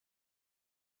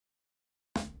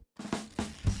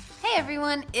Hi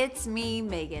everyone, it's me,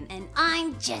 Megan. And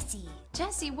I'm Jessie.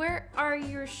 Jessie, where are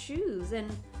your shoes and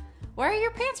why are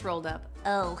your pants rolled up?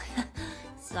 Oh,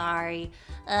 sorry.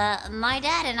 My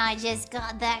dad and I just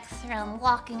got back from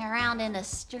walking around in a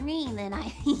stream and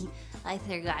I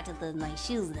forgot to put my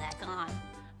shoes back on.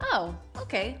 Oh,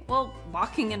 okay. Well,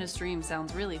 walking in a stream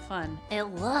sounds really fun. It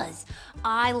was.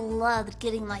 I loved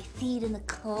getting my feet in the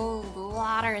cold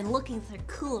water and looking for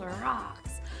cool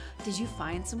rocks. Did you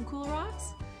find some cool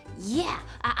rocks? Yeah,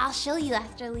 I'll show you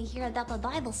after we hear about the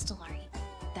Bible story.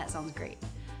 That sounds great.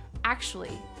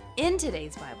 Actually, in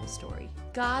today's Bible story,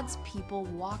 God's people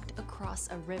walked across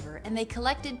a river and they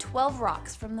collected 12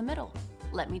 rocks from the middle.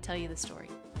 Let me tell you the story.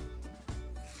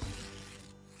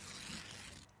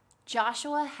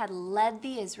 Joshua had led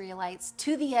the Israelites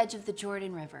to the edge of the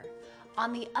Jordan River.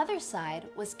 On the other side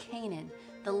was Canaan,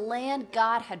 the land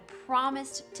God had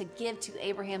promised to give to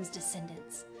Abraham's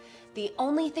descendants. The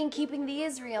only thing keeping the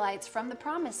Israelites from the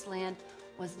promised land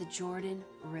was the Jordan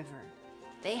River.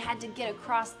 They had to get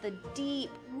across the deep,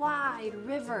 wide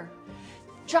river.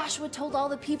 Joshua told all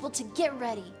the people to get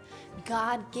ready.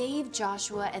 God gave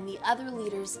Joshua and the other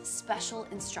leaders special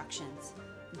instructions.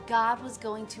 God was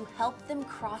going to help them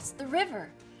cross the river.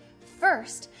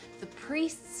 First, the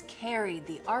priests carried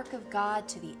the Ark of God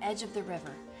to the edge of the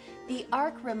river. The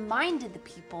Ark reminded the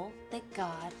people that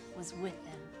God was with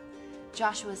them.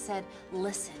 Joshua said,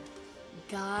 "Listen,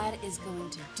 God is going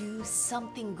to do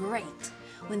something great.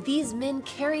 When these men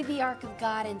carry the Ark of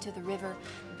God into the river,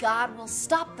 God will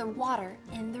stop the water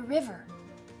in the river."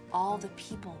 All the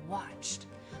people watched.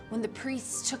 When the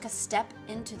priests took a step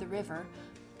into the river,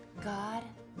 God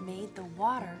made the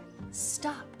water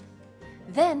stop.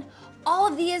 Then all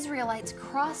of the Israelites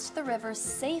crossed the river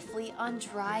safely on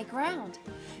dry ground.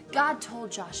 God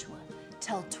told Joshua,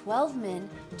 "Tell 12 men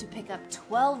to pick up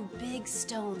 12 big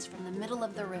stones from the middle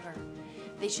of the river.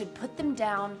 They should put them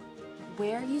down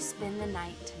where you spend the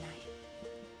night tonight."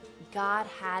 God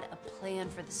had a plan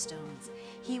for the stones.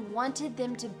 He wanted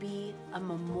them to be a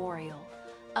memorial.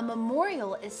 A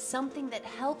memorial is something that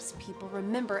helps people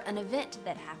remember an event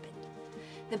that happened.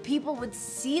 The people would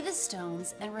see the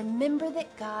stones and remember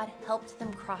that God helped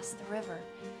them cross the river.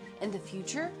 In the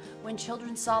future, when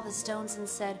children saw the stones and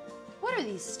said, "What are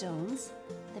these stones?"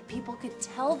 the people could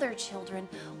tell their children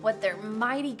what their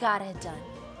mighty God had done.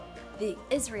 The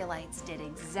Israelites did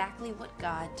exactly what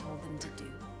God told them to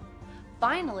do.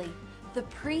 Finally, the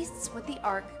priests with the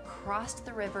ark crossed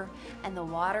the river and the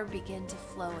water began to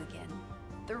flow again.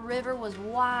 The river was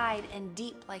wide and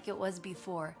deep like it was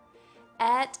before.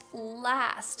 At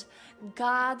last,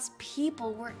 God's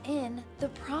people were in the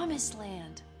promised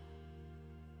land.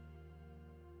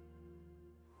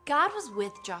 God was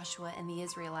with Joshua and the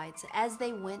Israelites as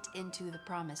they went into the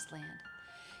promised land.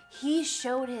 He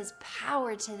showed his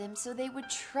power to them so they would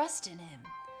trust in him.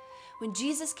 When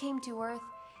Jesus came to earth,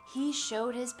 he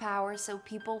showed his power so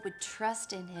people would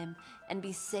trust in him and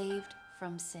be saved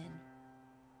from sin.